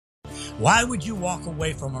Why would you walk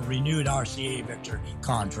away from a renewed RCA Victor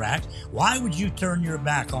contract? Why would you turn your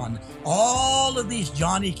back on all of these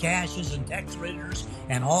Johnny Cashes and Tex Ritters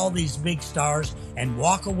and all these big stars and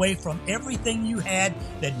walk away from everything you had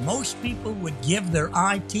that most people would give their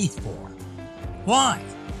eye teeth for? Why?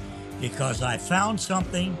 Because I found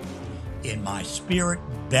something in my spirit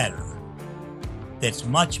better, that's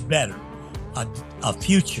much better, a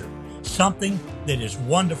future, something that is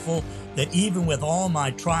wonderful, that even with all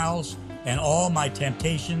my trials and all my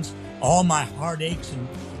temptations, all my heartaches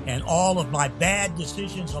and all of my bad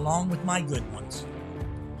decisions along with my good ones,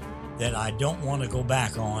 that I don't want to go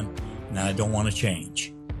back on and I don't want to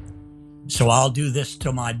change. So I'll do this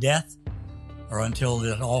till my death or until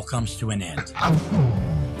it all comes to an end.